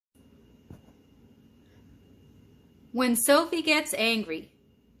When Sophie Gets Angry,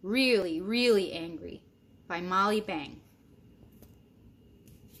 Really, Really Angry by Molly Bang.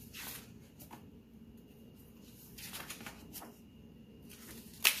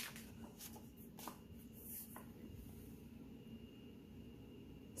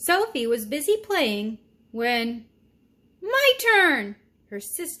 Sophie was busy playing when, "My turn!" her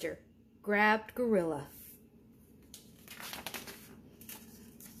sister grabbed Gorilla.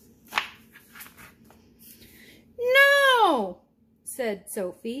 "No!" said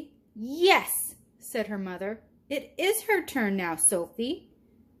Sophie. "Yes," said her mother. "It is her turn now, Sophie."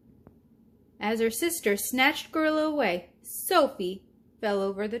 As her sister snatched Gorilla away, Sophie fell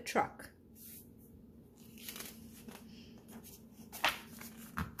over the truck.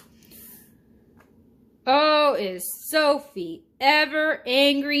 Oh, is Sophie ever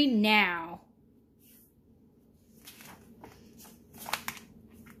angry now?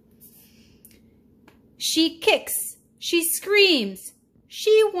 She kicks, she screams,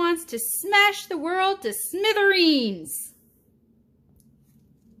 she wants to smash the world to smithereens.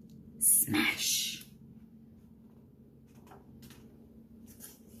 Smash.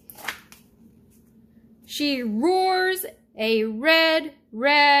 She roars a red,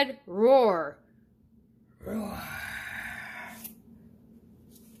 red roar. Roar.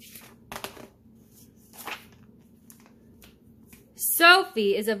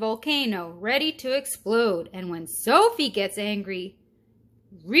 Sophie is a volcano ready to explode, and when Sophie gets angry,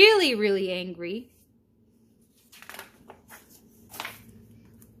 really, really angry,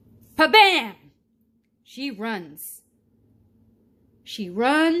 pa-bam! She runs. She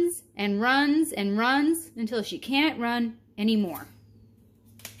runs and runs and runs until she can't run anymore.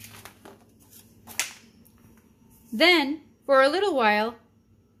 Then, for a little while,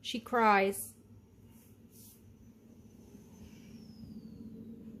 she cries.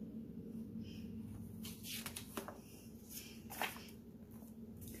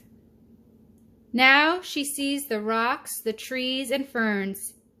 Now she sees the rocks, the trees, and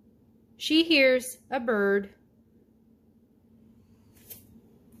ferns. She hears a bird.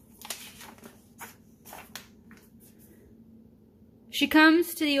 She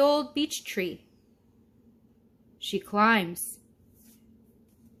comes to the old beech tree. She climbs.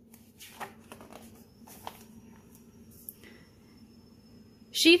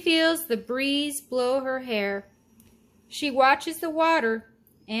 She feels the breeze blow her hair. She watches the water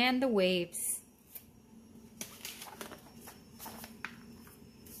and the waves.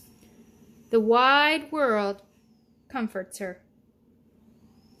 The wide world comforts her.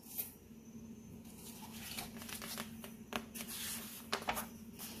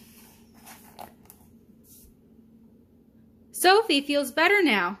 Sophie feels better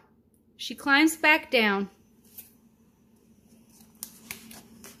now. She climbs back down.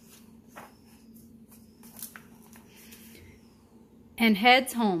 And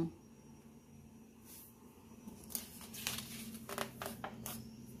heads home.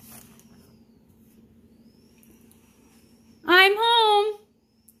 I'm home.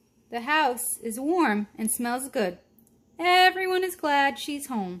 The house is warm and smells good. Everyone is glad she's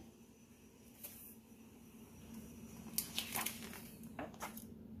home.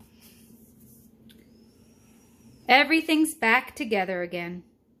 Everything's back together again.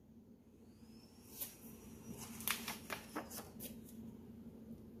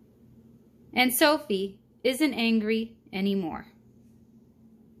 And Sophie isn't angry anymore.